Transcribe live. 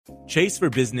Chase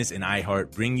for Business and iHeart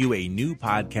bring you a new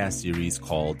podcast series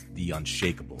called The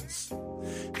Unshakables.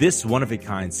 This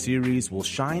one-of-a-kind series will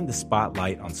shine the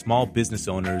spotlight on small business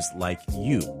owners like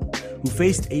you, who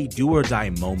faced a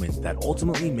do-or-die moment that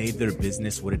ultimately made their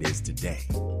business what it is today.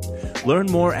 Learn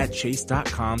more at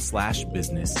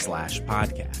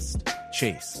chase.com/business/podcast.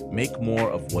 Chase, make more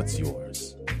of what's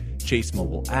yours. Chase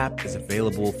mobile app is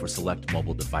available for select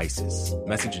mobile devices.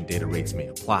 Message and data rates may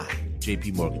apply.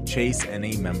 JP Morgan Chase,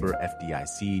 N.A. member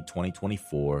FDIC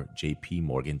 2024, JP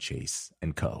Morgan Chase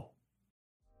 & Co.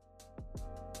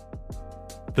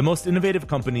 The most innovative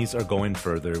companies are going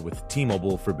further with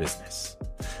T-Mobile for Business.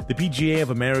 The PGA of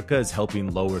America is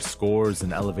helping lower scores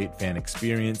and elevate fan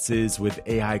experiences with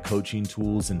AI coaching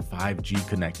tools and 5G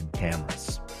connected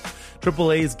cameras.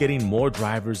 AAA is getting more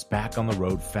drivers back on the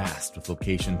road fast with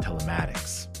location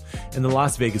telematics. And the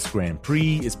Las Vegas Grand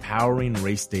Prix is powering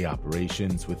race day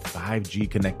operations with 5G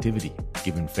connectivity,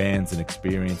 giving fans an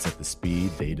experience at the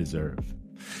speed they deserve.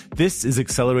 This is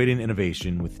accelerating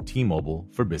innovation with T-Mobile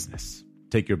for Business.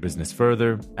 Take your business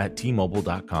further at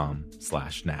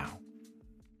T-Mobile.com/now.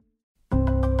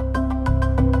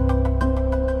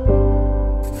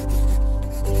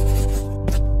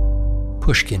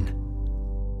 Pushkin.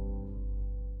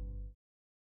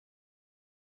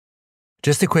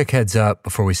 Just a quick heads up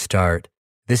before we start.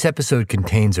 This episode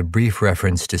contains a brief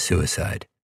reference to suicide.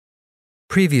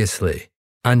 Previously,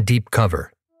 on Deep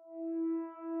Cover.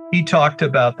 He talked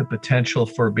about the potential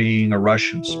for being a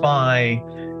Russian spy,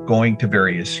 going to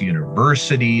various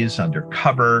universities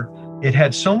undercover. It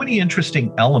had so many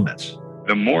interesting elements.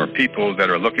 The more people that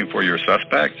are looking for your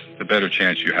suspect, the better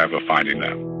chance you have of finding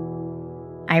them.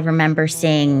 I remember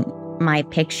seeing my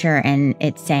picture and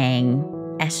it saying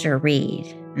Esther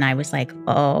Reed. And I was like,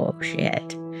 oh,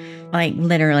 shit. Like,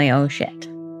 literally, oh, shit.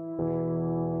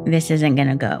 This isn't going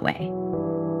to go away.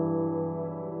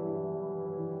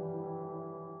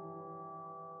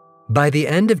 By the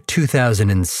end of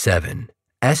 2007,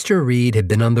 Esther Reed had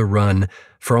been on the run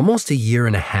for almost a year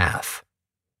and a half.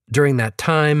 During that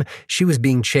time, she was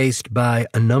being chased by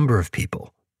a number of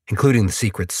people, including the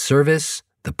Secret Service,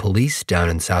 the police down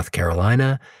in South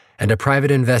Carolina, and a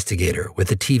private investigator with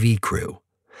a TV crew.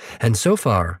 And so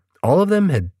far, all of them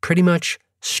had pretty much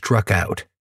struck out.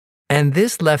 And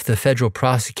this left the federal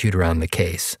prosecutor on the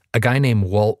case, a guy named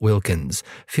Walt Wilkins,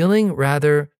 feeling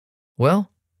rather,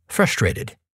 well,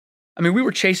 frustrated. I mean, we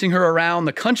were chasing her around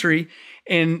the country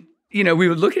and, we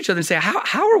would look at each other and say,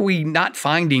 how are we not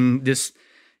finding this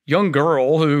young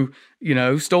girl who,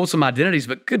 stole some identities?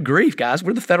 But good grief, guys,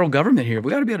 we're the federal government here. We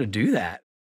got to be able to do that.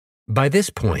 By this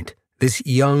point, this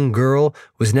young girl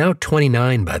was now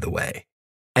 29, by the way.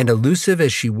 And elusive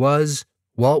as she was,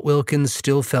 Walt Wilkins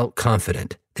still felt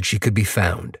confident that she could be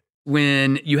found.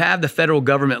 When you have the federal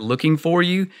government looking for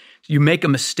you, you make a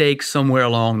mistake somewhere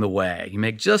along the way. You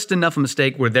make just enough of a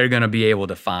mistake where they're going to be able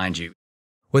to find you.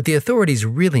 What the authorities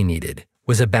really needed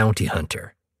was a bounty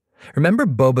hunter. Remember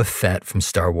Boba Fett from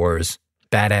Star Wars?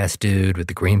 Badass dude with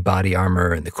the green body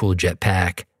armor and the cool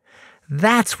jetpack?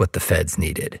 That's what the feds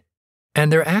needed. And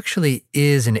there actually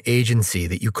is an agency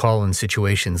that you call in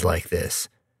situations like this.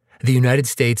 The United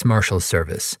States Marshals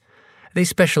Service. They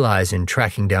specialize in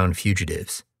tracking down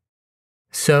fugitives.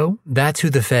 So that's who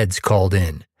the feds called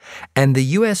in. And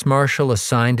the U.S. Marshal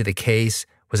assigned to the case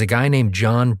was a guy named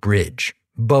John Bridge,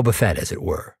 Boba Fett as it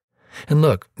were. And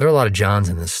look, there are a lot of Johns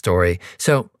in this story,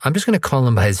 so I'm just going to call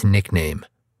him by his nickname,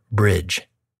 Bridge.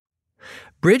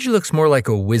 Bridge looks more like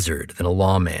a wizard than a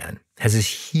lawman, has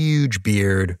this huge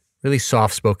beard, really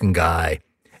soft-spoken guy,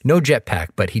 no jetpack,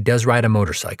 but he does ride a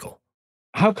motorcycle.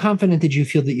 How confident did you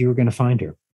feel that you were going to find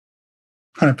her?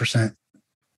 100%.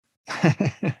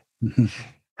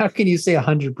 How can you say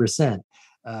 100%?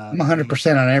 I'm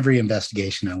 100% on every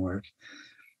investigation I work.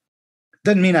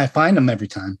 Doesn't mean I find them every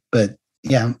time, but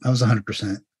yeah, I was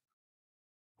 100%.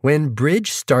 When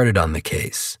Bridge started on the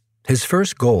case, his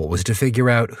first goal was to figure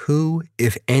out who,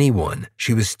 if anyone,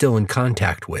 she was still in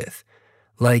contact with.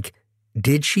 Like,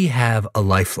 did she have a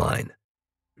lifeline?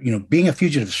 Being a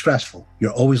fugitive is stressful.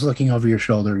 You're always looking over your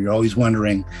shoulder. You're always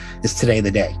wondering, is today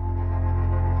the day?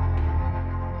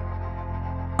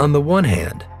 On the one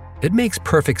hand, it makes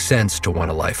perfect sense to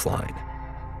want a lifeline.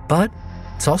 But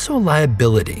it's also a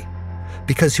liability,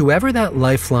 because whoever that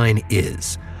lifeline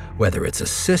is, whether it's a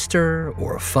sister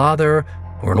or a father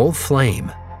or an old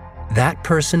flame, that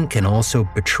person can also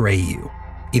betray you,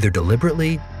 either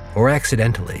deliberately or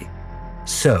accidentally.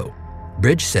 So,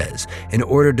 Bridge says, in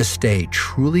order to stay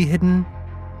truly hidden,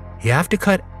 you have to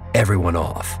cut everyone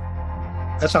off.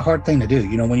 That's a hard thing to do.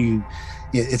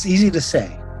 It's easy to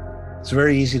say. It's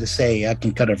very easy to say, I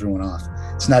can cut everyone off.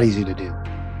 It's not easy to do.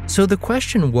 So the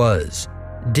question was,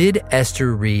 did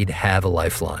Esther Reed have a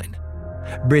lifeline?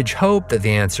 Bridge hoped that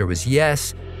the answer was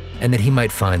yes, and that he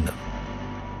might find them.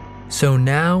 So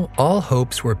now all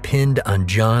hopes were pinned on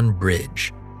John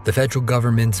Bridge, the federal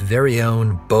government's very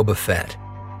own Boba Fett,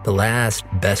 the last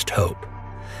best hope.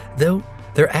 Though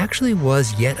there actually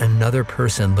was yet another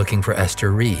person looking for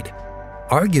Esther Reed,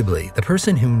 arguably the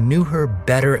person who knew her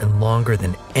better and longer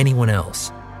than anyone else,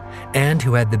 and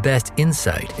who had the best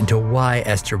insight into why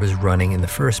Esther was running in the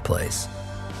first place.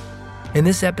 In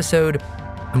this episode,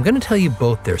 I'm going to tell you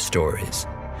both their stories,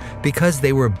 because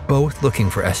they were both looking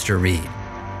for Esther Reed,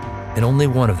 and only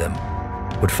one of them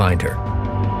would find her.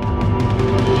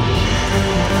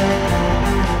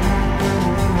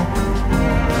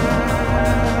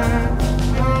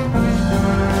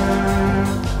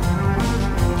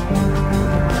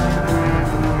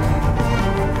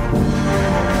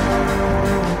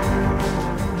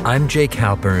 I'm Jake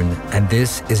Halpern, and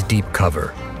this is Deep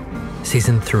Cover,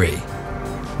 Season 3,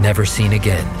 Never Seen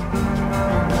Again.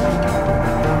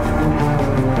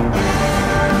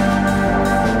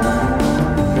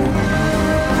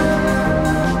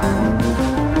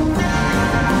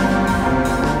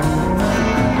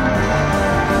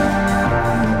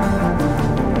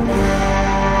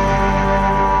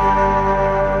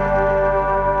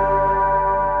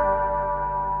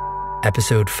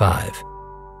 Episode 5,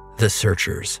 The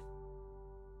Searchers.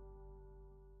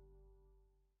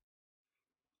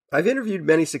 I've interviewed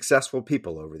many successful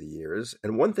people over the years,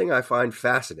 and one thing I find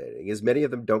fascinating is many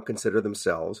of them don't consider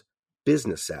themselves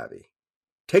business savvy.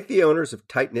 Take the owners of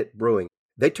Tight Knit Brewing.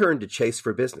 They turned to Chase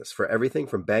for Business for everything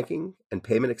from banking and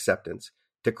payment acceptance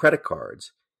to credit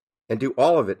cards, and do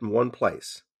all of it in one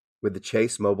place with the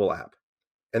Chase mobile app.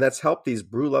 And that's helped these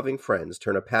brew-loving friends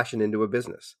turn a passion into a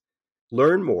business.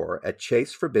 Learn more at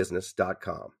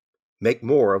chaseforbusiness.com. Make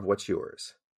more of what's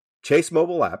yours. Chase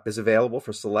mobile app is available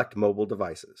for select mobile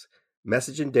devices.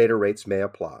 Message and data rates may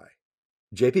apply.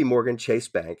 J.P. Morgan Chase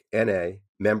Bank, N.A.,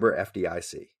 member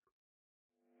FDIC.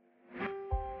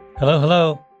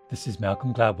 Hello. This is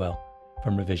Malcolm Gladwell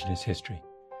from Revisionist History.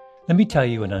 Let me tell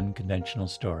you an unconventional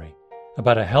story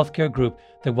about a healthcare group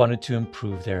that wanted to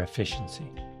improve their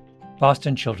efficiency.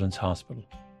 Boston Children's Hospital.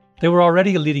 They were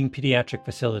already a leading pediatric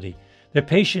facility. Their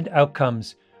patient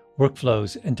outcomes,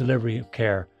 workflows, and delivery of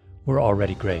care were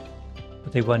already great.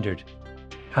 But they wondered,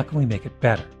 how can we make it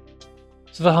better?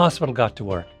 So the hospital got to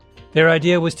work. Their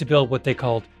idea was to build what they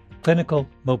called clinical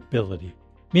mobility,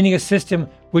 meaning a system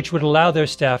which would allow their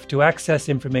staff to access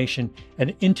information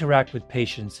and interact with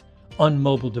patients on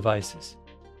mobile devices,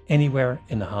 anywhere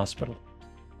in the hospital.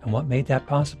 And what made that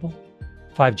possible?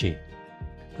 5G.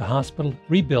 The hospital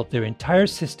rebuilt their entire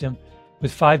system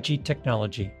with 5G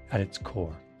technology at its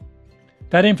core.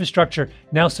 That infrastructure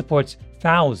now supports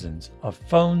thousands of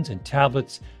phones and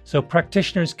tablets so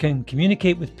practitioners can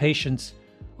communicate with patients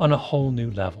on a whole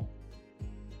new level.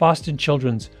 Boston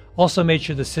Children's also made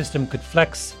sure the system could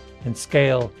flex and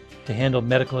scale to handle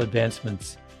medical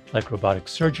advancements like robotic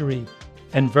surgery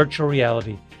and virtual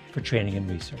reality for training and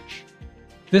research.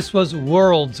 This was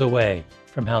worlds away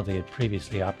from how they had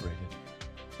previously operated.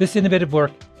 This innovative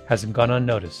work hasn't gone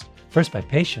unnoticed, first by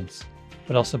patients,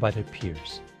 but also by their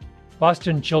peers.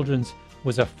 Boston Children's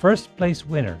was a first-place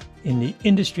winner in the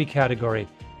industry category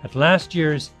at last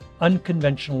year's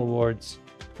Unconventional Awards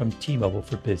from T-Mobile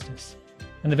for Business,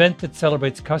 an event that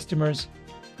celebrates customers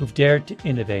who've dared to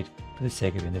innovate for the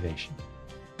sake of innovation.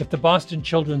 If the Boston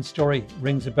Children's story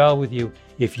rings a bell with you,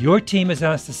 if your team has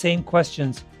asked the same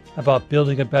questions about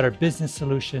building a better business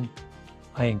solution,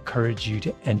 I encourage you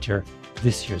to enter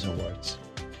this year's awards.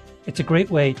 It's a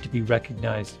great way to be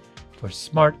recognized for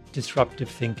smart, disruptive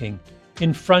thinking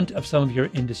in front of some of your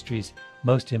industry's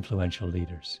most influential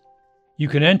leaders. You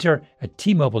can enter at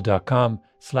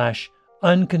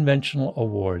tmobile.com/unconventional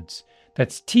awards.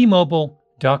 That's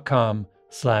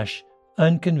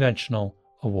tmobile.com/unconventional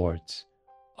awards.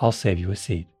 I'll save you a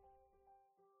seat.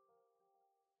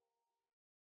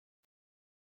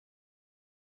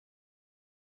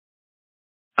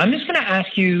 I'm just going to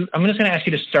ask you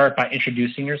to start by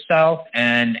introducing yourself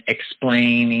and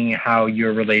explaining how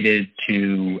you're related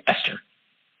to Esther.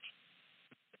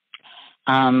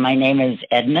 My name is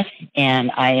Edna, and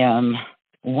I am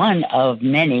one of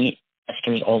many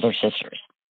Esther's older sisters.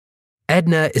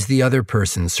 Edna is the other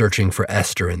person searching for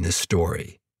Esther in this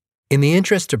story. In the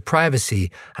interest of privacy,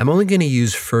 I'm only going to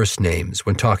use first names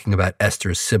when talking about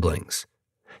Esther's siblings.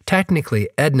 Technically,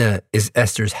 Edna is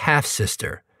Esther's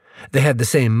half-sister. They had the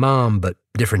same mom, but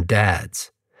different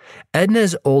dads. Edna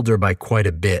is older by quite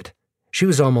a bit. She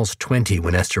was almost 20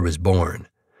 when Esther was born.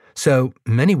 So,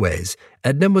 in many ways,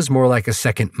 Edna was more like a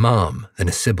second mom than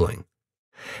a sibling.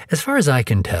 As far as I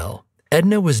can tell,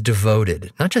 Edna was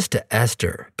devoted not just to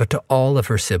Esther, but to all of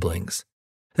her siblings.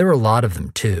 There were a lot of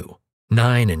them too,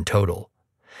 9 in total.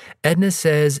 Edna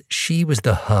says she was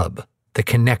the hub, the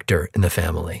connector in the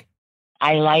family.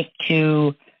 I like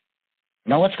to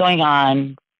know what's going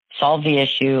on, solve the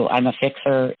issue. I'm a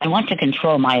fixer. I want to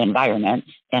control my environment,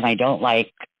 and I don't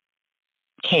like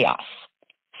chaos.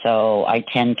 So I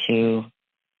tend to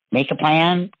make a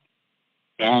plan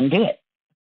and do it.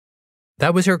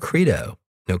 That was her credo.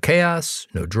 No chaos,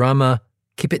 no drama,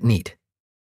 keep it neat.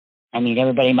 I mean,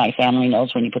 everybody in my family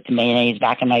knows when you put the mayonnaise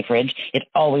back in my fridge, it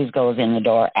always goes in the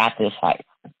door at this height.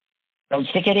 Don't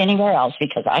stick it anywhere else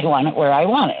because I want it where I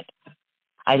want it.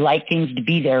 I like things to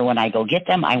be there when I go get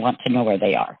them. I want to know where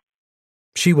they are.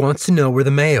 She wants to know where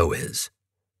the mayo is.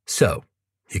 So,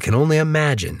 you can only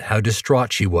imagine how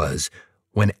distraught she was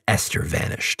when Esther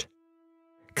vanished.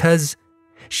 'Cause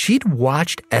she'd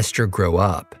watched Esther grow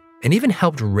up and even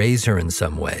helped raise her in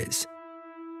some ways.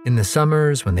 In the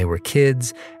summers when they were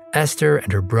kids, Esther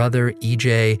and her brother,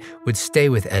 EJ, would stay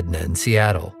with Edna in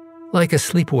Seattle, like a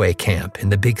sleepaway camp in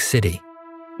the big city.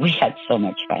 We had so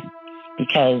much fun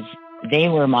because they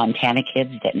were Montana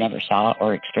kids that never saw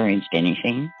or experienced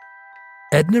anything.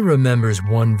 Edna remembers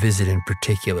one visit in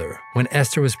particular when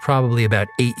Esther was probably about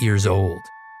 8 years old.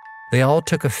 They all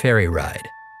took a ferry ride,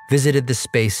 visited the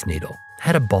Space Needle,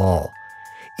 had a ball.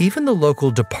 Even the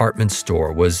local department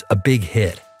store was a big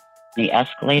hit. The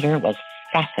escalator was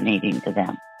fascinating to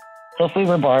them. So if we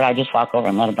were bored, I'd just walk over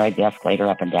and let them ride the escalator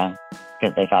up and down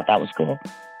because they thought that was cool.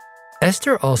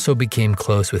 Esther also became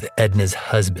close with Edna's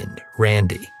husband,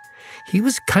 Randy. He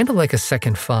was kind of like a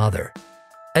second father.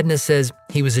 Edna says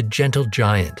he was a gentle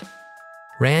giant.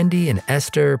 Randy and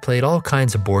Esther played all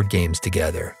kinds of board games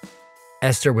together.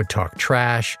 Esther would talk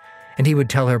trash, and he would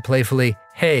tell her playfully,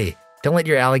 "Hey, don't let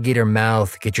your alligator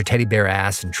mouth get your teddy bear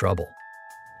ass in trouble."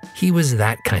 He was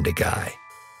that kind of guy,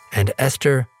 and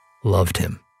Esther loved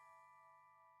him.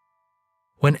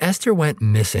 When Esther went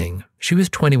missing, she was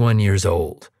 21 years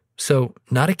old, so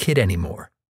not a kid anymore.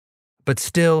 But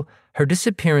still, her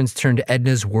disappearance turned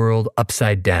Edna's world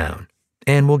upside down,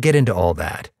 and we'll get into all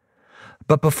that.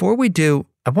 But before we do,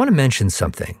 I want to mention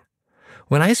something.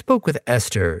 When I spoke with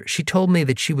Esther, she told me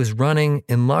that she was running,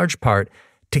 in large part,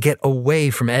 to get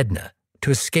away from Edna,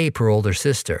 to escape her older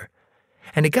sister.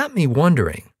 And it got me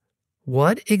wondering,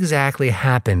 what exactly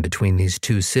happened between these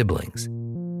two siblings?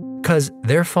 'Cause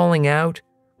their falling out,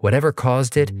 whatever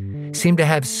caused it, seemed to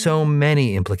have so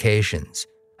many implications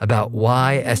about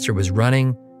why Esther was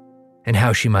running and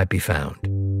how she might be found.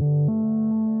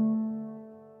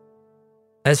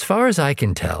 As far as I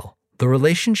can tell, the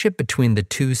relationship between the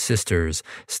two sisters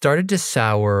started to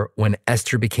sour when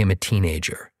Esther became a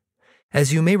teenager.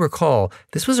 As you may recall,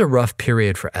 this was a rough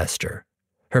period for Esther.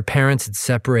 Her parents had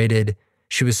separated.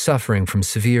 She was suffering from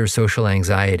severe social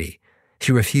anxiety.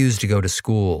 She refused to go to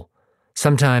school.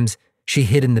 Sometimes she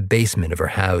hid in the basement of her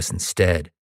house instead.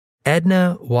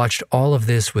 Edna watched all of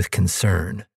this with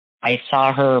concern. I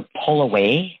saw her pull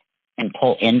away and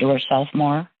pull into herself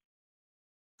more.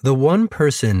 The one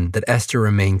person that Esther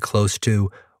remained close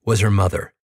to was her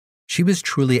mother. She was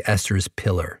truly Esther's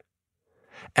pillar.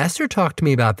 Esther talked to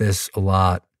me about this a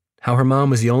lot, how her mom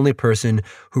was the only person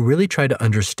who really tried to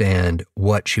understand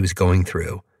what she was going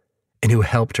through and who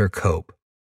helped her cope.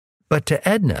 But to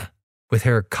Edna, with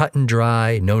her cut and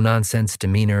dry, no-nonsense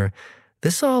demeanor,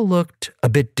 this all looked a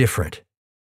bit different.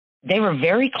 They were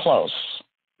very close,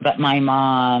 but my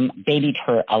mom babied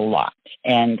her a lot.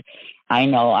 And I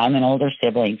know I'm an older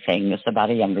sibling saying this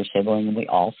about a younger sibling, and we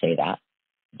all say that.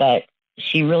 But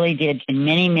she really did, in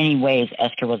many, many ways,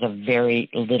 Esther was a very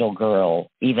little girl,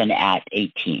 even at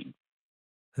 18.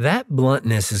 That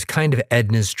bluntness is kind of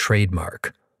Edna's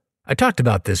trademark. I talked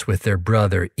about this with their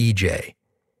brother, EJ.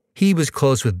 He was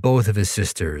close with both of his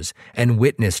sisters and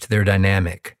witnessed their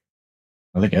dynamic.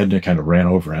 I think Edna kind of ran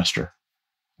over Esther.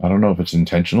 I don't know if it's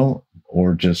intentional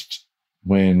or just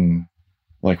when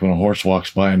a horse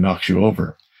walks by and knocks you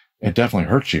over, it definitely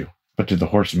hurts you. But did the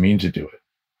horse mean to do it?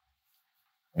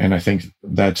 And I think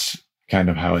that's kind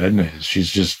of how Edna is. She's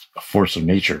just a force of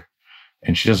nature.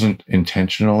 And she doesn't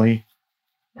intentionally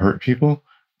hurt people,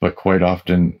 but quite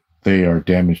often they are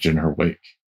damaged in her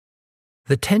wake.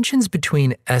 The tensions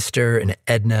between Esther and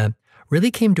Edna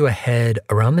really came to a head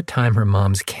around the time her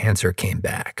mom's cancer came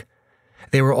back.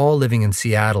 They were all living in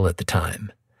Seattle at the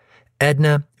time.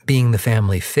 Edna, being the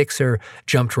family fixer,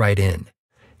 jumped right in.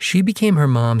 She became her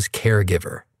mom's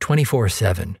caregiver,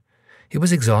 24/7. It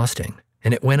was exhausting,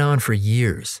 and it went on for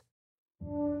years.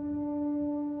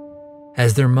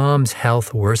 As their mom's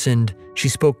health worsened, she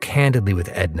spoke candidly with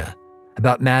Edna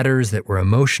about matters that were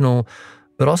emotional,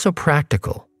 but also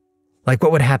practical, like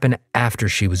what would happen after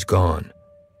she was gone.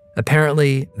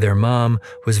 Apparently, their mom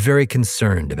was very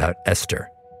concerned about Esther.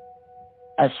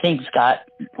 As things got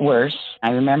worse, I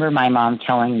remember my mom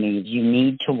telling me, you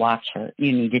need to watch her.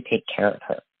 You need to take care of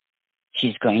her.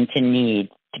 She's going to need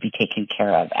to be taken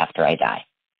care of after I die.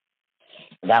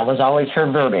 That was always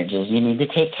her verbiage, is you need to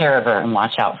take care of her and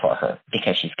watch out for her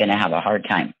because she's going to have a hard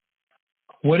time.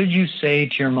 What did you say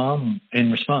to your mom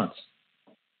in response?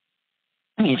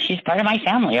 I mean, she's part of my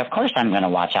family. Of course I'm going to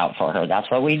watch out for her. That's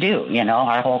what we do. You know,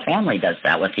 our whole family does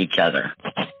that with each other.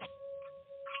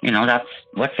 You know, that's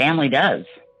what family does.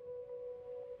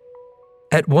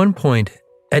 At one point,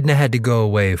 Edna had to go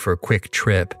away for a quick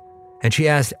trip, and she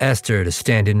asked Esther to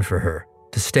stand in for her,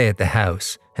 to stay at the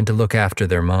house, and to look after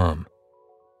their mom.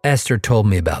 Esther told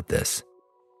me about this.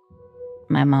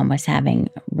 My mom was having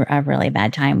a really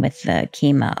bad time with the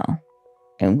chemo.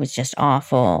 It was just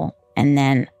awful. And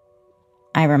then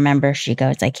I remember she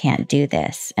goes, I can't do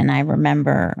this. And I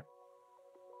remember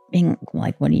being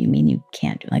like, what do you mean you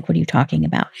can't do? Like, what are you talking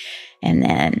about? And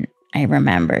then I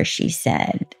remember she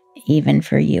said, even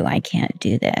for you, I can't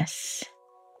do this.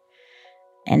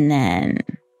 And then,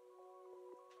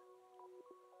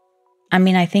 I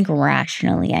mean, I think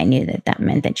rationally I knew that that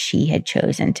meant that she had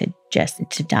chosen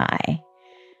to die.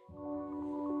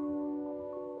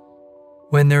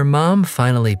 When their mom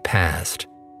finally passed,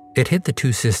 it hit the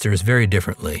two sisters very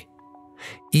differently.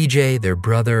 EJ, their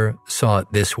brother, saw it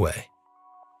this way.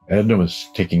 Edna was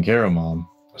taking care of Mom,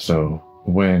 so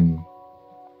when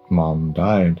Mom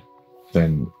died,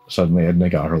 then suddenly Edna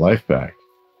got her life back.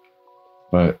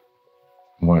 But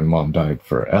when Mom died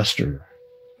for Esther,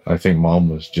 I think Mom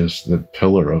was just the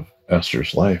pillar of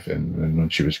Esther's life, and when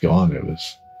she was gone, it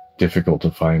was difficult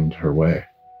to find her way.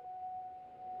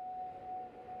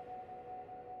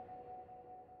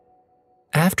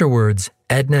 Afterwards,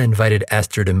 Edna invited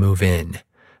Esther to move in,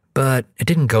 but it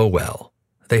didn't go well.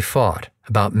 They fought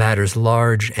about matters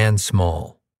large and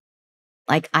small.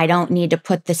 Like, I don't need to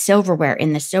put the silverware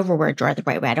in the silverware drawer the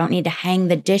right way. I don't need to hang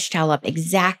the dish towel up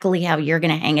exactly how you're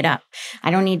going to hang it up.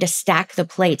 I don't need to stack the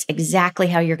plates exactly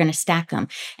how you're going to stack them.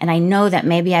 And I know that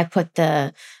maybe I put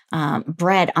the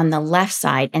bread on the left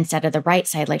side instead of the right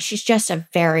side. Like, she's just a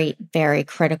very, very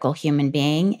critical human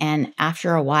being. And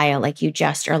after a while, like, you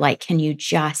just are like, can you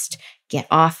just get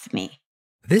off me?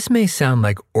 This may sound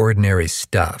like ordinary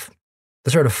stuff,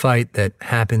 the sort of fight that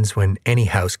happens when any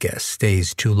house guest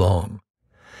stays too long.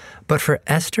 But for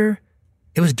Esther,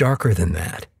 it was darker than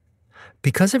that.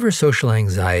 Because of her social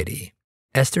anxiety,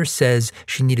 Esther says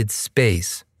she needed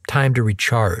space, time to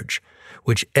recharge,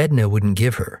 which Edna wouldn't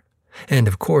give her. And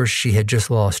of course, she had just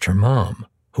lost her mom,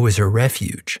 who was her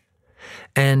refuge.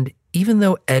 And even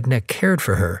though Edna cared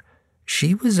for her,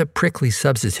 she was a prickly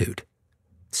substitute.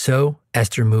 So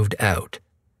Esther moved out.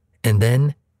 And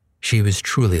then she was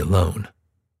truly alone.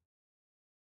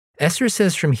 Esther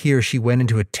says from here she went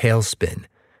into a tailspin,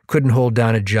 couldn't hold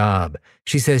down a job.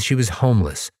 She says she was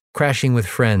homeless, crashing with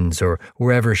friends or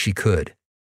wherever she could.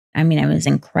 I mean, I was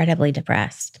incredibly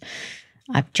depressed.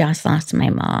 I've just lost my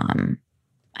mom.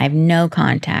 I have no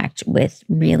contact with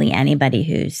really anybody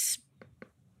who's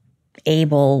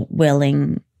able,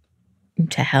 willing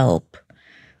to help.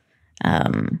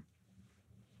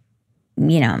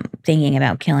 Thinking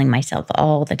about killing myself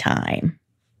all the time.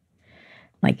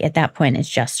 Like, at that point, it's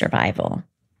just survival.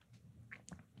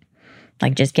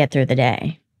 Like, just get through the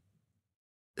day.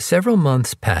 Several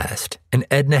months passed, and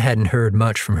Edna hadn't heard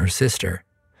much from her sister.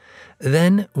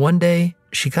 Then, one day,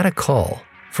 she got a call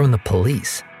from the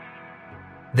police.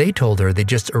 They told her they'd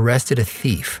just arrested a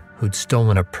thief who'd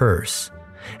stolen a purse,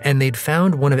 and they'd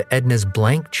found one of Edna's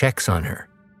blank checks on her.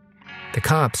 The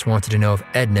cops wanted to know if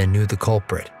Edna knew the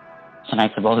culprit. And I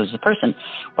said, well, who's the person?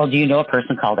 Well, do you know a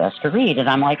person called Esther Reed? And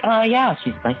I'm like, oh, yeah,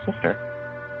 she's my sister.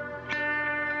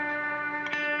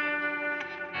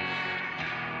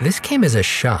 This came as a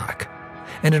shock,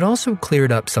 and it also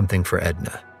cleared up something for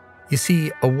Edna. You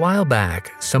see, a while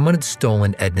back, someone had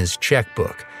stolen Edna's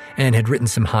checkbook and had written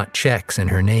some hot checks in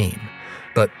her name.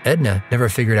 But Edna never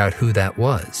figured out who that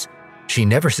was. She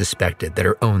never suspected that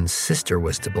her own sister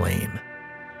was to blame.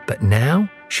 But now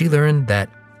she learned that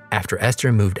after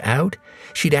Esther moved out,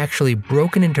 she'd actually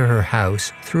broken into her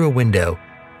house through a window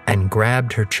and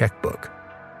grabbed her checkbook.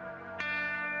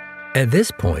 At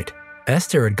this point,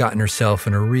 Esther had gotten herself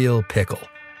in a real pickle.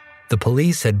 The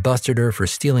police had busted her for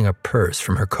stealing a purse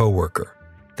from her coworker.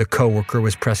 The coworker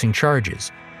was pressing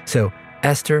charges, so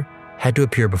Esther had to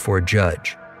appear before a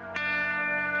judge.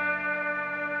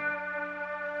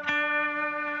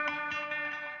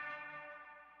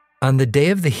 On the day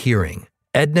of the hearing,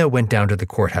 Edna went down to the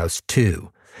courthouse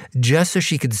too, just so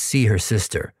she could see her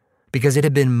sister, because it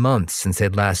had been months since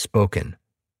they'd last spoken.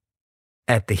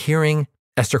 At the hearing,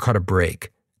 Esther caught a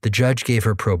break. The judge gave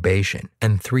her probation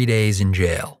and 3 days in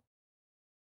jail.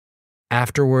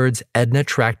 Afterwards, Edna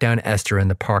tracked down Esther in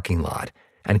the parking lot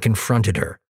and confronted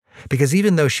her, because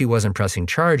even though she wasn't pressing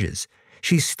charges,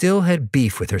 she still had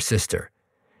beef with her sister.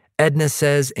 Edna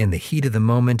says in the heat of the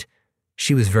moment,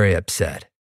 she was very upset.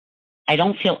 I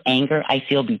don't feel anger, I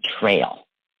feel betrayal.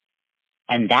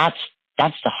 And that's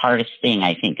the hardest thing,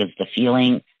 I think, is the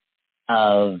feeling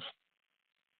of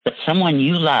that someone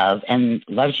you love and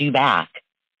loves you back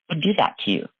would do that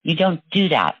to you. You don't do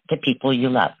that to people you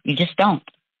love. You just don't.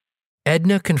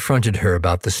 Edna confronted her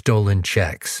about the stolen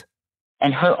checks.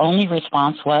 And her only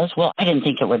response was, well, I didn't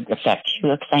think it would affect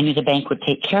you because I knew the bank would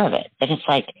take care of it. And it's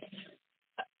like,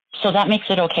 so that makes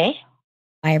it okay?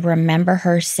 I remember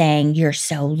her saying, you're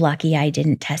so lucky I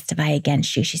didn't testify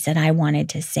against you. She said, I wanted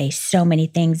to say so many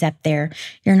things up there.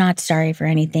 You're not sorry for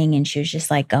anything. And she was just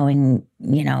like going,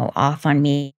 off on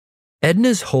me.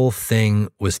 Edna's whole thing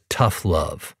was tough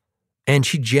love. And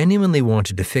she genuinely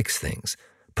wanted to fix things,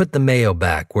 put the Mayo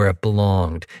back where it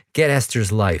belonged, get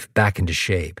Esther's life back into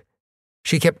shape.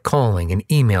 She kept calling and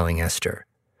emailing Esther.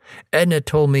 Edna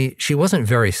told me she wasn't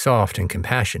very soft and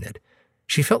compassionate.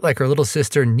 She felt like her little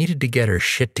sister needed to get her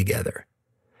shit together.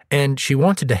 And she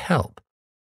wanted to help.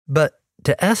 But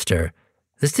to Esther,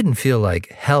 this didn't feel like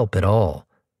help at all.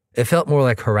 It felt more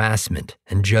like harassment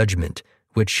and judgment,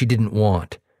 which she didn't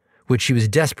want, which she was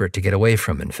desperate to get away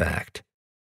from, in fact.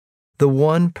 The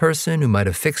one person who might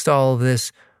have fixed all of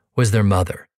this was their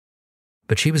mother.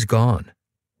 But she was gone.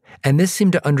 And this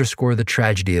seemed to underscore the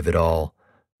tragedy of it all,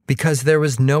 because there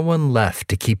was no one left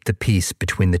to keep the peace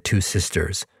between the two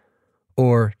sisters,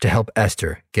 or to help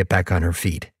Esther get back on her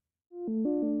feet.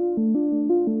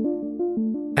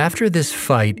 After this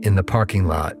fight in the parking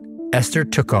lot, Esther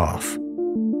took off.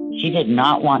 She did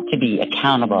not want to be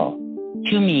accountable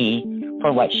to me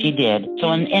for what she did.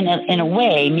 So in a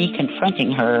way, me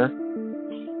confronting her,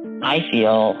 I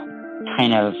feel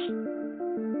kind of,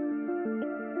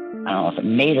 I don't know if it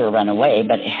made her run away,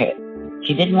 but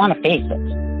she didn't want to face it.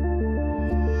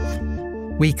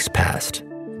 Weeks passed,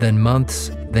 then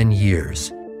months, then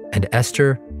years, and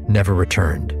Esther never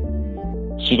returned.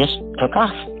 She just took off.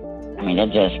 I mean,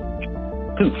 it just,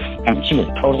 poof, and she was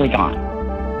totally gone.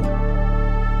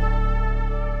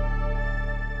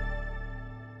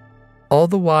 All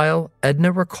the while,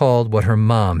 Edna recalled what her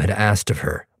mom had asked of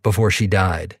her before she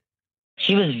died.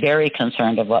 She was very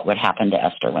concerned of what would happen to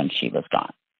Esther when she was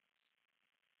gone.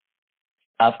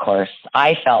 Of course,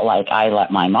 I felt like I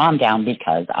let my mom down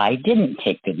because I didn't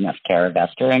take good enough care of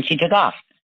Esther, and she took off.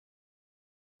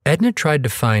 Edna tried to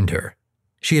find her.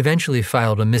 She eventually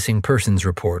filed a missing persons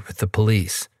report with the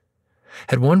police.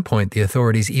 At one point, the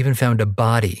authorities even found a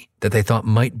body that they thought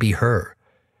might be her.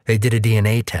 They did a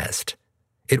DNA test.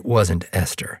 It wasn't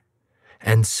Esther.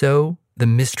 And so the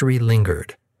mystery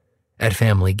lingered. At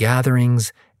family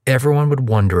gatherings, everyone would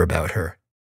wonder about her.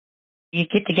 You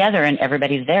get together and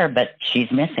everybody's there, but she's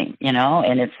missing,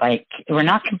 and it's like, we're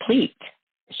not complete.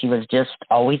 She was just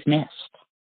always missed.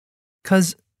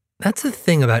 'Cause that's the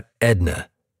thing about Edna.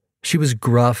 She was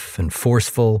gruff and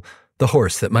forceful, the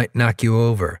horse that might knock you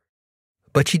over.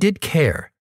 But she did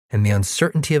care, and the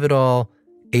uncertainty of it all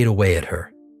ate away at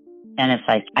her. And it's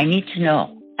like, I need to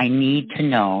know. I need to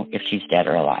know if she's dead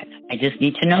or alive. I just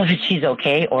need to know that she's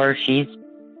okay or she's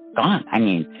gone. I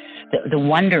mean, the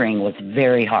wondering was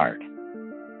very hard.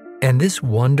 And this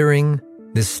wondering,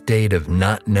 this state of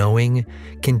not knowing,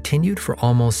 continued for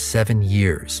almost 7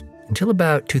 years, until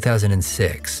about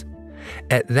 2006.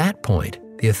 At that point,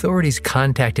 the authorities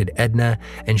contacted Edna,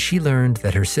 and she learned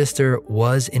that her sister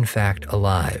was in fact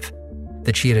alive,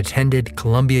 that she had attended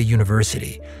Columbia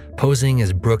University, posing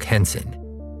as Brooke Henson,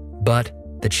 but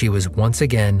that she was once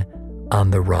again on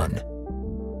the run.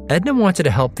 Edna wanted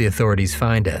to help the authorities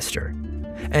find Esther,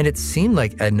 and it seemed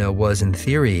like Edna was, in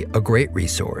theory, a great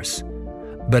resource.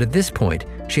 But at this point,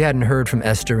 she hadn't heard from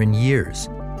Esther in years.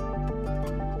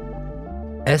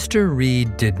 Esther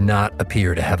Reed did not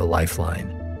appear to have a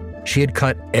lifeline. She had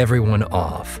cut everyone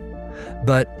off.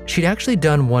 But she'd actually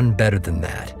done one better than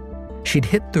that. She'd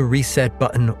hit the reset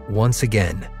button once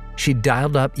again. She'd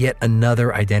dialed up yet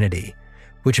another identity,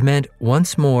 which meant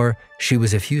once more she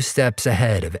was a few steps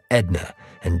ahead of Edna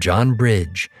and John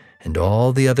Bridge and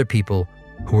all the other people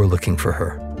who were looking for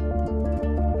her.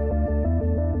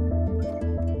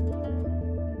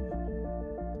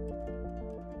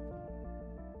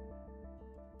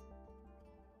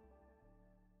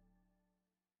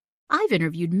 I've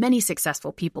interviewed many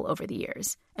successful people over the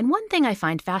years, and one thing I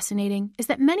find fascinating is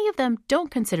that many of them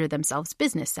don't consider themselves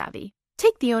business savvy.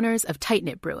 Take the owners of Tight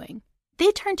Knit Brewing. They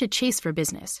turned to Chase for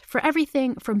Business for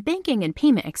everything from banking and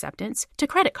payment acceptance to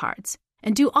credit cards,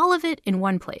 and do all of it in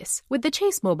one place with the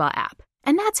Chase mobile app.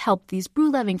 And that's helped these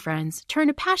brew-loving friends turn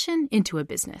a passion into a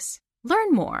business.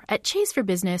 Learn more at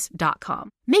chaseforbusiness.com.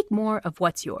 Make more of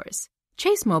what's yours.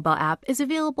 Chase mobile app is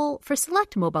available for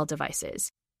select mobile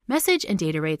devices. Message and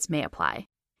data rates may apply.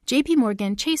 JP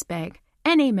Morgan Chase Bank,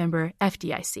 N.A. member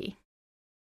FDIC.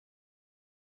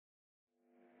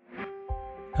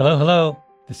 Hello, hello.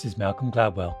 This is Malcolm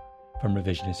Gladwell from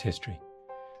Revisionist History.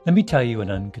 Let me tell you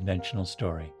an unconventional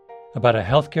story about a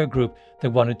healthcare group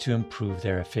that wanted to improve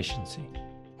their efficiency.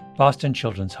 Boston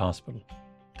Children's Hospital.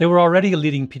 They were already a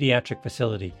leading pediatric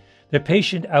facility. Their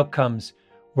patient outcomes,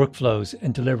 workflows,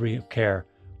 and delivery of care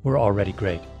were already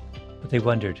great. But they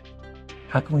wondered,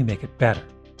 how can we make it better?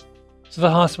 So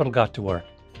the hospital got to work.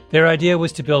 Their idea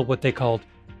was to build what they called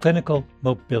clinical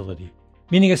mobility,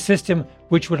 meaning a system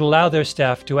which would allow their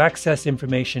staff to access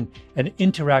information and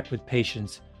interact with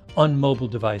patients on mobile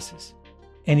devices,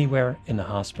 anywhere in the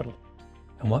hospital.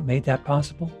 And what made that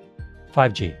possible?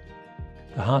 5G.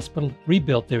 The hospital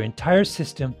rebuilt their entire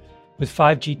system with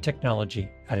 5G technology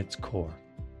at its core.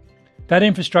 That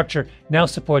infrastructure now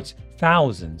supports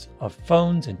thousands of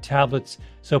phones and tablets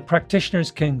so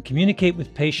practitioners can communicate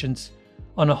with patients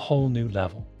on a whole new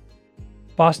level.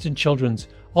 Boston Children's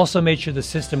also made sure the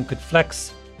system could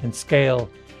flex and scale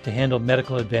to handle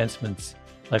medical advancements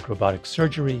like robotic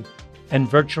surgery and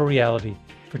virtual reality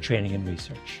for training and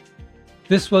research.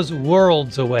 This was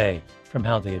worlds away from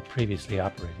how they had previously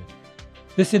operated.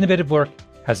 This innovative work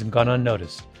hasn't gone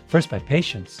unnoticed, first by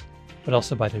patients, but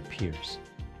also by their peers.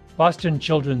 Boston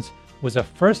Children's was a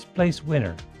first-place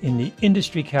winner in the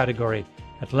industry category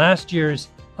at last year's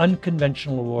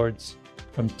Unconventional Awards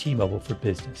from T-Mobile for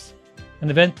Business, an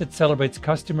event that celebrates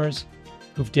customers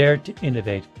who've dared to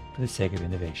innovate for the sake of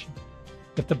innovation.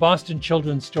 If the Boston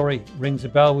Children's story rings a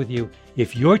bell with you,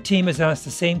 if your team has asked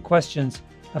the same questions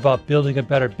about building a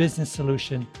better business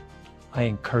solution, I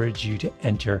encourage you to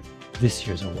enter this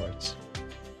year's awards.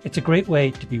 It's a great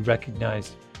way to be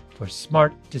recognized for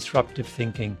smart, disruptive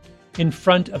thinking in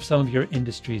front of some of your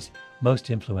industry's most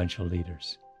influential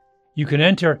leaders. You can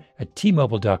enter at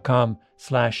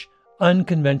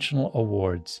tmobile.com/unconventional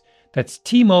awards. That's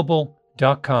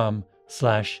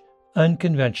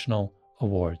tmobile.com/unconventional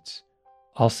awards.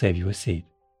 I'll save you a seat.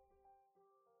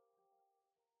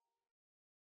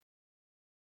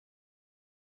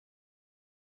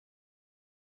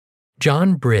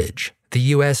 John Bridge, the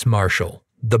U.S. Marshal,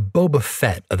 the Boba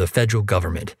Fett of the federal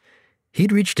government,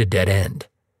 he'd reached a dead end.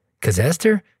 Because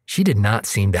Esther, she did not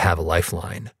seem to have a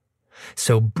lifeline.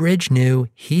 So Bridge knew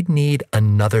he'd need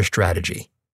another strategy.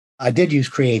 I did use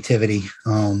creativity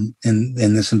in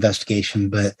this investigation,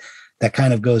 but that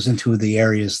kind of goes into the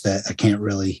areas that I can't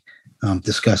really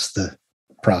discuss the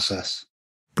process.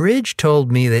 Bridge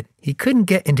told me that he couldn't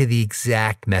get into the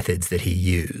exact methods that he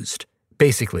used.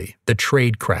 Basically, the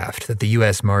tradecraft that the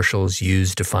U.S. Marshals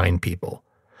used to find people.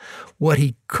 What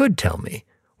he could tell me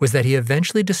was that he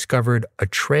eventually discovered a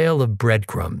trail of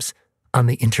breadcrumbs on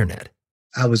the internet.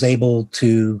 I was able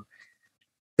to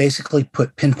basically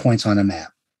put pinpoints on a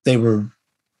map. They were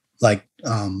like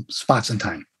spots in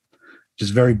time,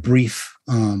 just very brief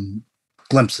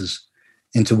glimpses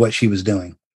into what she was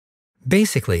doing.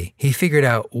 Basically, he figured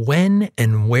out when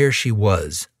and where she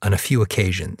was on a few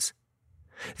occasions.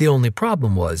 The only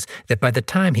problem was that by the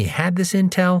time he had this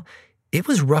intel, it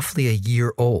was roughly a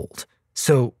year old.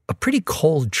 So a pretty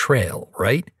cold trail,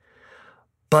 right?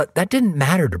 But that didn't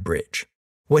matter to Bridge.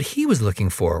 What he was looking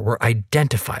for were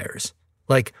identifiers.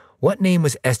 Like, what name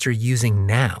was Esther using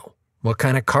now? What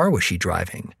kind of car was she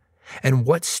driving? And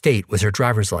what state was her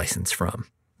driver's license from?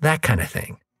 That kind of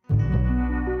thing.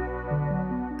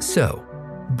 So,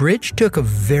 Bridge took a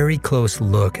very close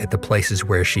look at the places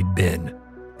where she'd been,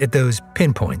 at those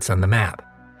pinpoints on the map.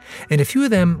 And a few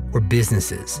of them were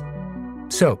businesses.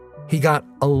 So, he got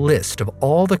a list of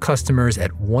all the customers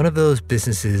at one of those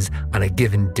businesses on a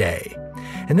given day.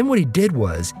 And then what he did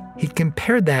was he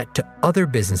compared that to other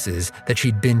businesses that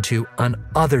she'd been to on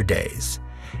other days.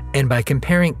 And by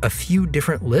comparing a few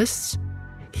different lists,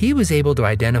 he was able to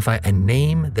identify a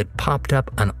name that popped up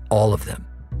on all of them.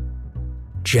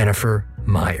 Jennifer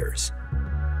Myers.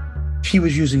 She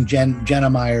was using Jenna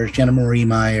Myers, Jenna Marie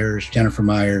Myers, Jennifer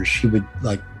Myers. She would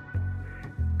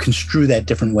construe that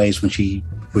different ways when she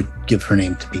would give her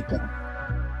name to people.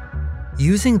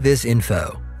 Using this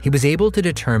info, he was able to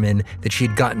determine that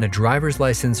she'd gotten a driver's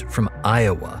license from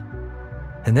Iowa.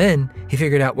 And then he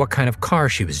figured out what kind of car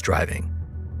she was driving.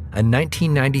 A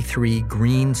 1993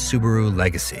 green Subaru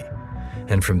Legacy.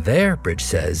 And from there, Bridge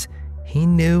says, he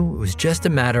knew it was just a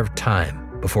matter of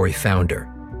time before he found her.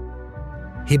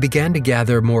 He began to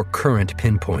gather more current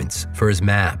pinpoints for his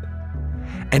map.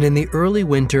 And in the early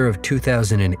winter of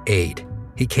 2008,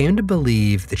 he came to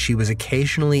believe that she was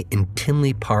occasionally in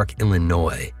Tinley Park,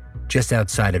 Illinois, just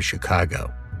outside of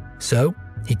Chicago. So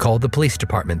he called the police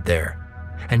department there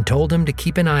and told them to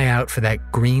keep an eye out for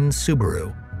that green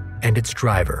Subaru and its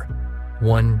driver,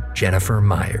 one Jennifer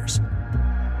Myers.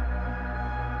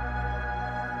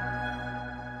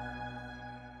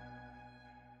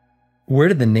 Where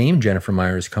did the name Jennifer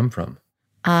Myers come from?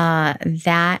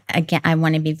 That, again, I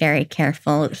want to be very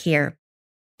careful here.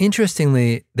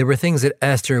 Interestingly, there were things that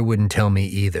Esther wouldn't tell me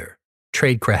either.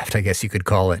 Tradecraft, I guess you could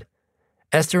call it.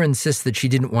 Esther insists that she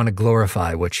didn't want to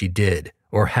glorify what she did,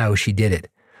 or how she did it,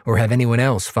 or have anyone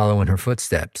else follow in her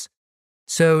footsteps.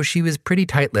 So she was pretty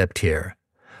tight-lipped here.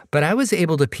 But I was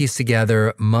able to piece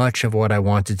together much of what I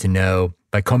wanted to know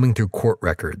by combing through court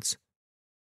records.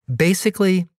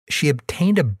 Basically, she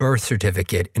obtained a birth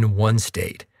certificate in one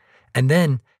state and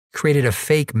then created a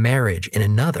fake marriage in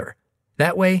another.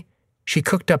 That way, she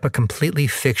cooked up a completely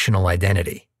fictional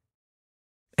identity.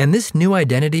 And this new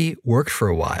identity worked for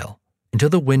a while, until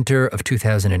the winter of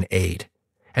 2008.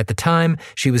 At the time,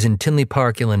 she was in Tinley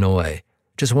Park, Illinois,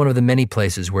 just one of the many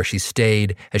places where she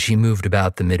stayed as she moved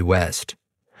about the Midwest.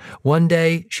 One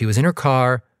day, she was in her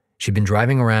car. She'd been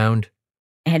driving around.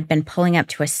 I had been pulling up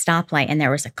to a stoplight and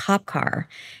there was a cop car.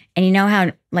 And you know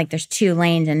how, like, there's two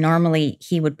lanes and normally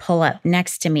he would pull up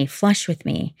next to me, flush with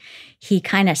me. He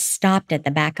kind of stopped at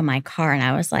the back of my car and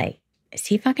I was like, is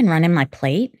he fucking running my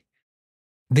plate?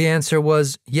 The answer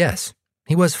was yes,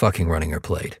 he was fucking running her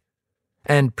plate.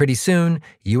 And pretty soon,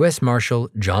 U.S. Marshal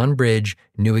John Bridge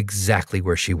knew exactly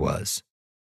where she was.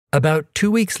 About 2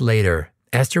 weeks later,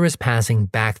 Esther was passing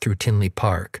back through Tinley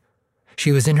Park.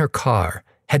 She was in her car,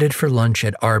 headed for lunch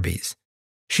at Arby's.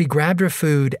 She grabbed her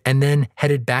food and then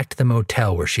headed back to the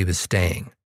motel where she was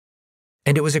staying.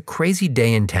 And it was a crazy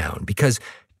day in town because,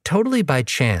 totally by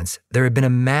chance, there had been a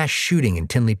mass shooting in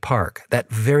Tinley Park that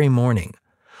very morning.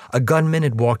 A gunman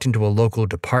had walked into a local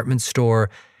department store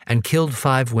and killed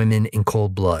 5 women in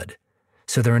cold blood.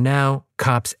 So there are now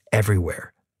cops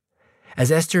everywhere.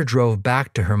 As Esther drove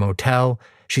back to her motel,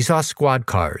 she saw squad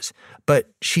cars, but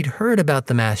she'd heard about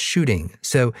the mass shooting,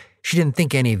 so she didn't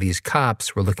think any of these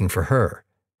cops were looking for her.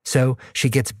 So she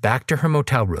gets back to her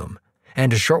motel room,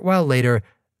 and a short while later,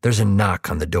 there's a knock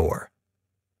on the door.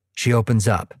 She opens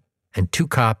up, and 2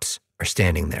 cops are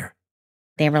standing there.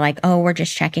 They were like, oh, we're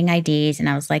just checking IDs. And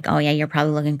I was like, oh, yeah, you're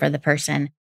probably looking for the person.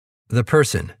 The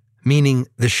person, meaning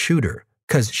the shooter,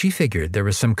 because she figured there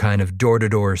was some kind of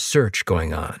door-to-door search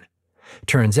going on.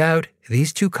 Turns out,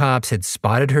 these 2 cops had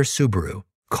spotted her Subaru,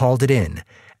 called it in,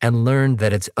 and learned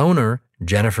that its owner,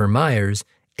 Jennifer Myers,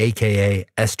 a.k.a.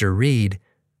 Esther Reed,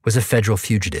 was a federal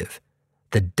fugitive.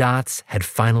 The dots had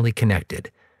finally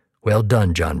connected. Well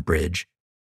done, John Bridge.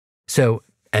 So,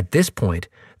 at this point,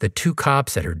 the 2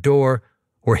 cops at her door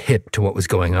were hip to what was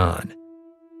going on.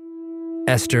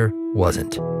 Esther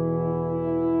wasn't.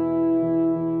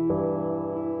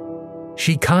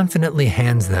 She confidently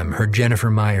hands them her Jennifer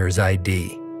Myers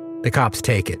ID. The cops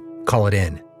take it, call it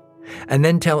in, and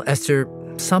then tell Esther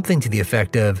something to the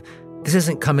effect of, this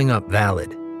isn't coming up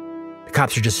valid. The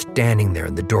cops are just standing there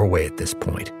in the doorway at this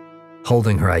point,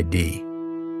 holding her ID.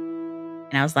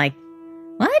 And I was like,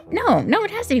 what? No, it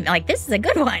has to be, like, this is a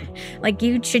good one. Like,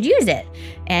 you should use it.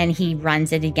 And he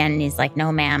runs it again and he's like,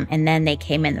 no, ma'am. And then they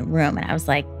came in the room and I was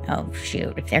like, oh,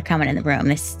 shoot, if they're coming in the room,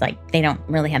 this is like, they don't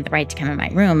really have the right to come in my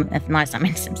room unless I'm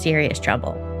in some serious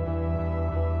trouble.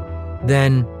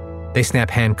 Then they snap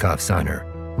handcuffs on her,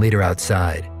 lead her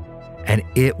outside. And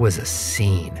it was a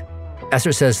scene.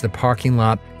 Esther says the parking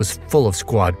lot was full of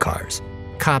squad cars,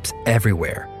 cops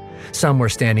everywhere. Some were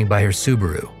standing by her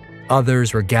Subaru.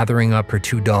 Others were gathering up her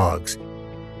 2 dogs.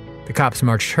 The cops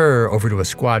marched her over to a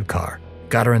squad car,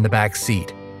 got her in the back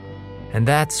seat. And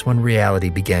that's when reality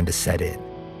began to set in.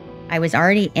 I was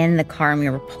already in the car and we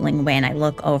were pulling away and I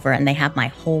look over and they have my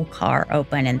whole car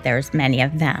open and there's many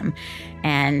of them.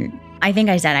 And I think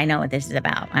I said, I know what this is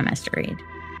about. I'm Esther Reed.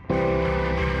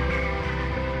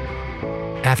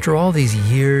 After all these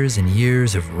years and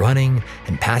years of running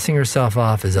and passing herself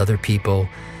off as other people,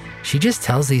 she just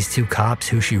tells these 2 cops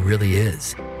who she really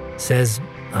is. Says,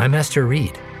 I'm Esther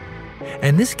Reed.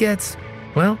 And this gets,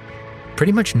 well,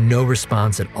 pretty much no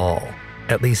response at all,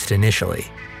 at least initially.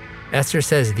 Esther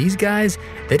says these guys,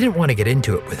 they didn't want to get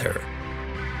into it with her.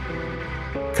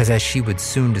 Because as she would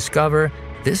soon discover,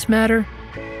 this matter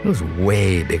was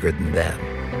way bigger than them.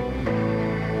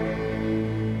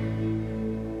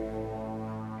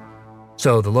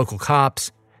 So the local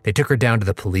cops, they took her down to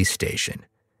the police station.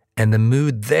 and the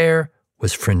mood there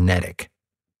was frenetic.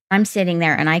 I'm sitting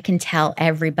there and I can tell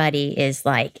everybody is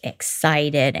like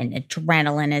excited and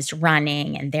adrenaline is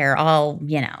running and they're all,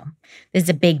 this is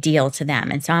a big deal to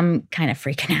them. And so I'm kind of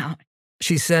freaking out.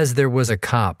 She says there was a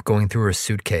cop going through her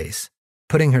suitcase,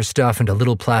 putting her stuff into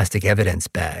little plastic evidence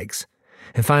bags.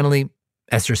 And finally,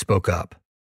 Esther spoke up.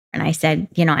 And I said,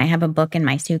 I have a book in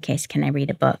my suitcase. Can I read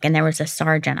a book? And there was a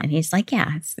sergeant and he's like,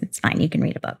 yeah, it's fine. You can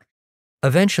read a book.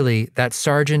 Eventually, that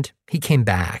sergeant, he came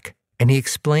back. And he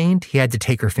explained he had to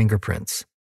take her fingerprints.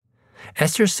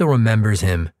 Esther still remembers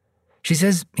him. She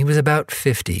says he was about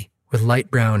 50, with light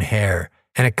brown hair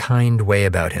and a kind way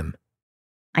about him.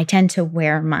 I tend to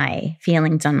wear my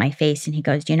feelings on my face, and he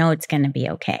goes, it's going to be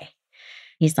okay.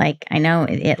 He's like, I know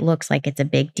it looks like it's a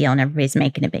big deal and everybody's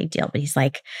making a big deal, but he's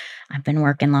like, I've been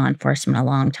working law enforcement a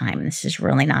long time, and this is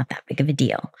really not that big of a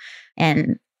deal.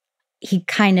 And he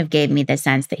kind of gave me the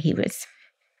sense that he was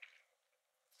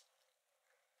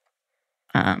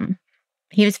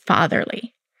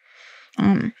fatherly.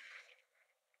 And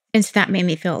so that made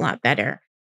me feel a lot better.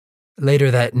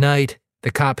 Later that night,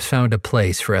 the cops found a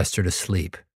place for Esther to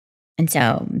sleep. And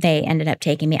so they ended up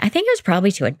taking me, I think it was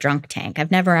probably to a drunk tank.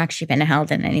 I've never actually been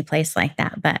held in any place like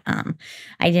that, but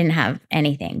I didn't have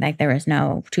anything. Like there was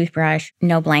no toothbrush,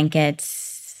 no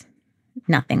blankets,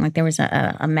 nothing. Like there was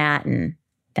a mat and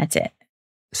that's it.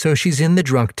 So she's in the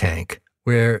drunk tank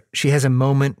where she has a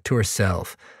moment to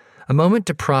herself, a moment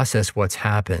to process what's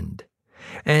happened.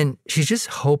 And she's just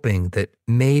hoping that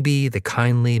maybe the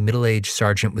kindly middle-aged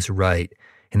sergeant was right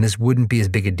and this wouldn't be as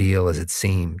big a deal as it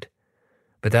seemed.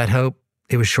 But that hope,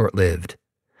 it was short-lived.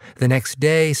 The next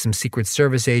day, some Secret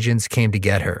Service agents came to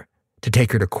get her, to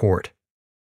take her to court.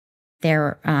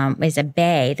 There was a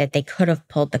bay that they could have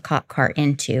pulled the cop car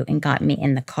into and got me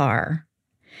in the car.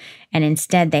 And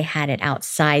instead, they had it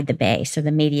outside the bay so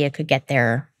the media could get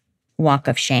their walk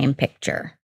of shame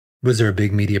picture. Was there a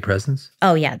big media presence?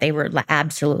 Oh, yeah, they were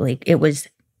absolutely. It was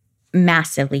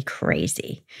massively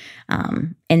crazy.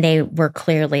 And they were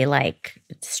clearly like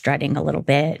strutting a little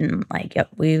bit and like, yep,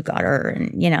 we got her.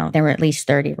 And, there were at least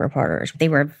 30 reporters. They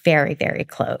were very, very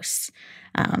close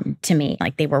to me.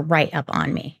 Like they were right up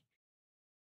on me.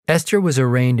 Esther was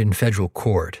arraigned in federal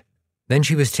court. Then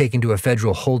she was taken to a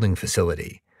federal holding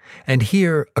facility. And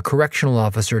here, a correctional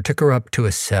officer took her up to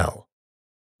a cell.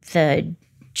 The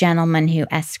gentleman who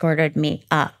escorted me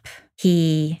up,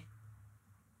 he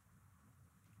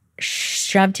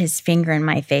shoved his finger in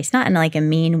my face, not in like a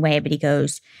mean way, but he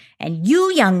goes, and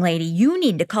you, young lady, you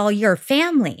need to call your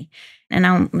family. And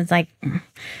I was like,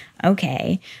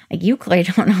 okay, like you clearly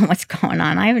don't know what's going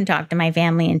on. I haven't talked to my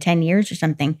family in 10 years or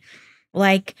something.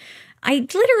 Like, I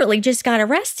literally just got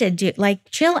arrested, dude.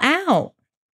 Like, chill out.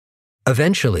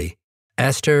 Eventually,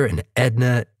 Esther and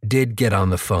Edna did get on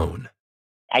the phone.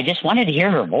 I just wanted to hear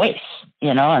her voice,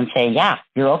 and say, yeah,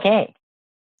 you're okay.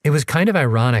 It was kind of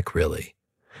ironic, really.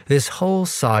 This whole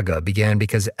saga began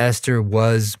because Esther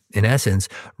was, in essence,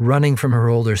 running from her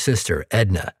older sister,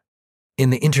 Edna. In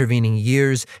the intervening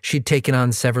years, she'd taken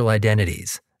on several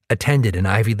identities, attended an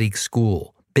Ivy League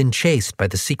school, been chased by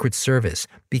the Secret Service,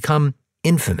 become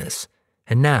infamous.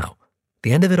 And now,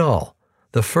 the end of it all,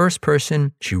 the first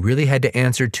person she really had to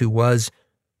answer to was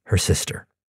her sister.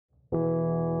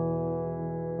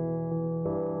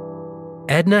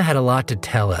 Edna had a lot to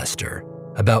tell Esther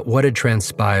about what had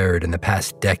transpired in the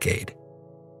past decade.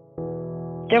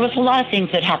 There was a lot of things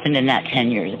that happened in that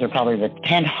 10 years. They're probably the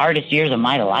 10 hardest years of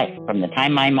my life, from the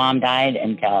time my mom died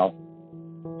until,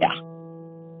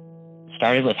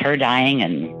 started with her dying,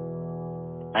 and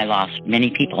I lost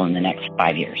many people in the next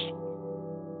 5 years.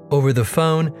 Over the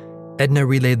phone, Edna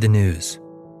relayed the news.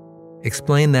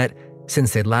 Explained that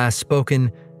since they'd last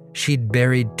spoken, she'd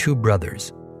buried 2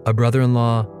 brothers, a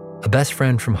brother-in-law, a best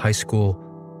friend from high school,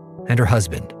 and her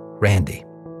husband, Randy.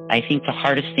 I think the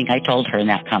hardest thing I told her in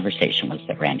that conversation was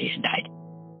that Randy had died.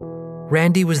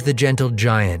 Randy was the gentle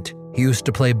giant who used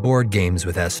to play board games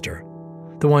with Esther,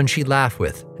 the one she'd laugh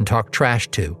with and talk trash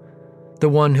to, the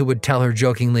one who would tell her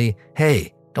jokingly,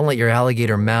 hey, don't let your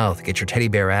alligator mouth get your teddy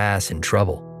bear ass in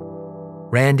trouble.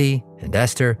 Randy and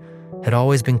Esther had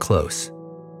always been close.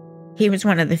 He was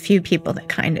one of the few people that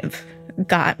kind of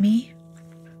got me.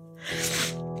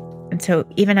 And so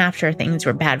even after things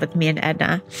were bad with me and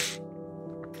Edna,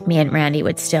 me and Randy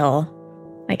would still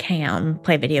like hang out and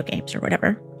play video games or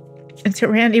whatever. And so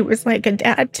Randy was like a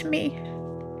dad to me.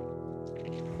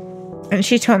 And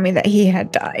she told me that he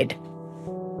had died.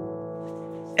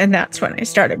 And that's when I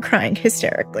started crying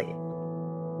hysterically.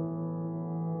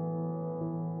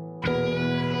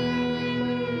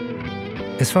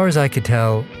 As far as I could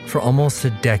tell, for almost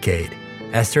a decade,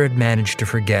 Esther had managed to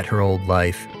forget her old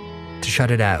life. to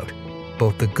shut it out,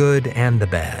 both the good and the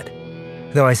bad,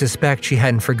 though I suspect she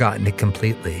hadn't forgotten it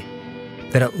completely,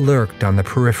 that it lurked on the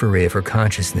periphery of her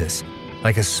consciousness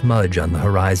like a smudge on the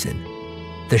horizon,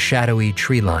 the shadowy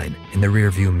tree line in the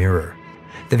rearview mirror,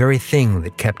 the very thing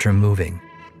that kept her moving.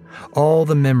 All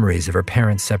the memories of her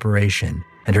parents' separation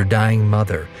and her dying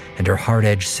mother and her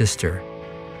hard-edged sister.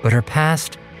 But her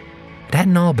past, it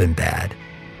hadn't all been bad.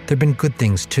 There'd been good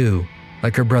things too,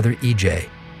 like her brother EJ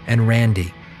and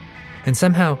Randy. And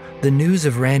somehow, the news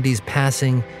of Randy's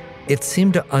passing, it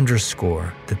seemed to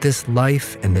underscore that this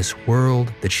life and this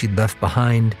world that she'd left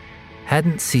behind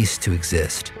hadn't ceased to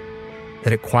exist,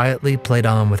 that it quietly played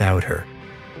on without her,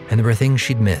 and there were things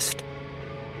she'd missed,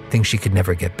 things she could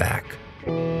never get back.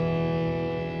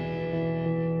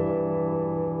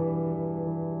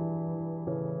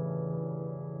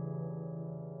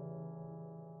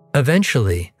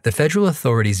 Eventually, the federal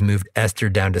authorities moved Esther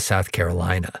down to South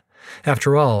Carolina.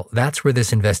 After all, that's where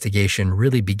this investigation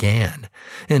really began,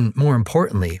 and more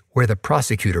importantly, where the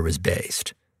prosecutor was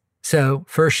based. So,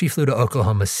 first she flew to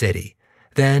Oklahoma City,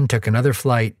 then took another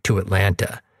flight to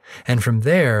Atlanta, and from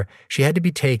there, she had to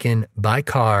be taken by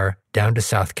car down to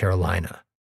South Carolina.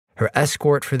 Her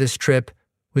escort for this trip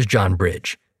was John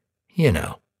Bridge. You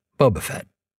know, Boba Fett.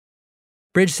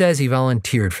 Bridge says he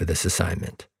volunteered for this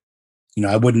assignment.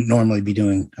 I wouldn't normally be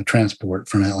doing a transport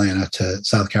from Atlanta to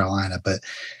South Carolina, but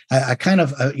I kind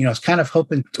of, was kind of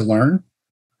hoping to learn,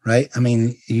 right? I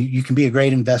mean, you can be a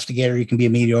great investigator, you can be a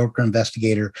mediocre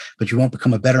investigator, but you won't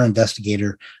become a better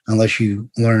investigator unless you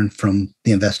learn from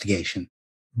the investigation.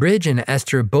 Bridge and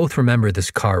Esther both remember this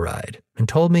car ride and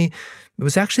told me it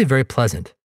was actually very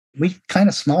pleasant. We kind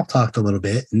of small talked a little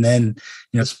bit, and then,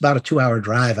 it's about a 2-hour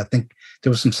drive. I think there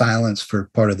was some silence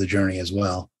for part of the journey as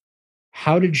well.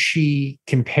 How did she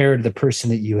compare to the person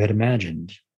that you had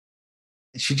imagined?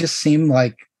 She just seemed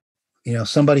like,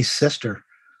 somebody's sister,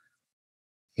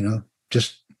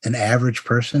 just an average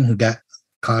person who got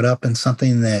caught up in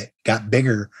something that got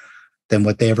bigger than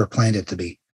what they ever planned it to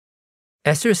be.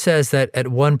 Esther says that at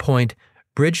one point,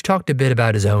 Bridge talked a bit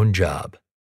about his own job.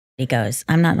 He goes,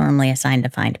 I'm not normally assigned to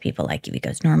find people like you. He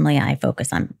goes, normally I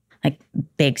focus on like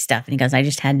big stuff. And he goes, I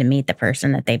just had to meet the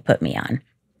person that they put me on.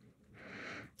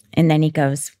 And then he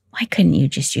goes, why couldn't you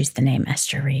just use the name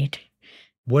Esther Reed?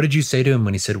 What did you say to him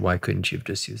when he said, why couldn't you have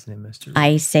just used the name Esther Reed?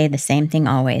 I say the same thing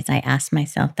always. I ask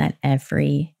myself that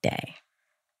every day.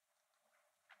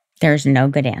 There's no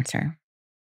good answer.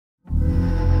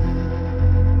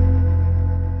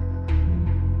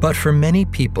 But for many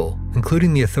people,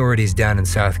 including the authorities down in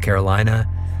South Carolina,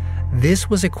 this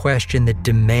was a question that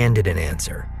demanded an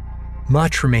answer.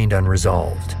 Much remained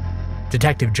unresolved.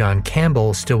 Detective John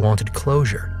Campbell still wanted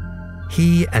closure.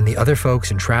 He and the other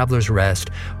folks in Travelers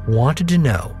Rest wanted to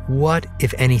know what,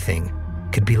 if anything,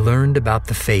 could be learned about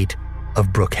the fate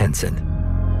of Brooke Henson.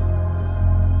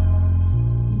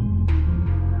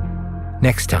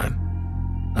 Next time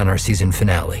on our season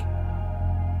finale.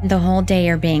 The whole day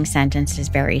you're being sentenced is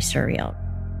very surreal.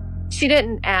 She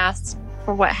didn't ask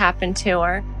for what happened to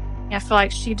her. I feel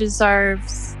like she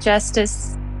deserves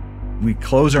justice. We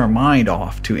close our mind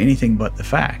off to anything but the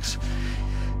facts.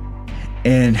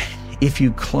 And if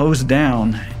you close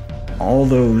down all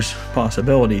those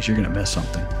possibilities, you're going to miss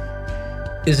something.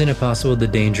 Isn't it possible the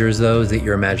danger is, though, is that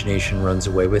your imagination runs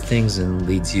away with things and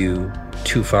leads you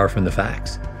too far from the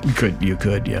facts? You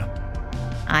could, yeah.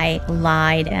 I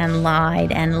lied and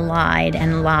lied and lied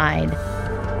and lied.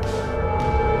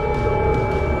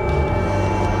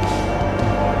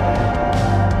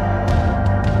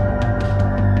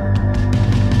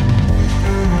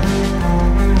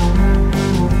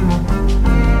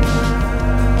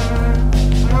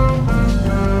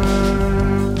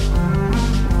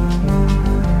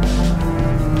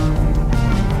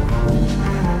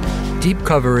 Deep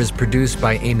Cover is produced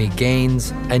by Amy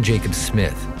Gaines and Jacob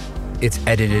Smith. It's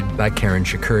edited by Karen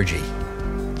Shakurji.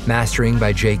 Mastering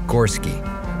by Jake Gorski.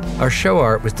 Our show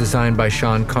art was designed by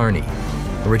Sean Carney.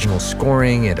 Original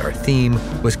scoring and our theme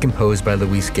was composed by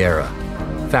Luis Guerra.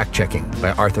 Fact-checking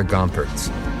by Arthur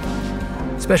Gompertz.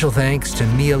 Special thanks to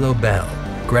Mia Lobel,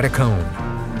 Greta Cohn,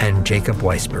 and Jacob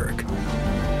Weisberg.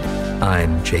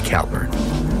 I'm Jake Halpern.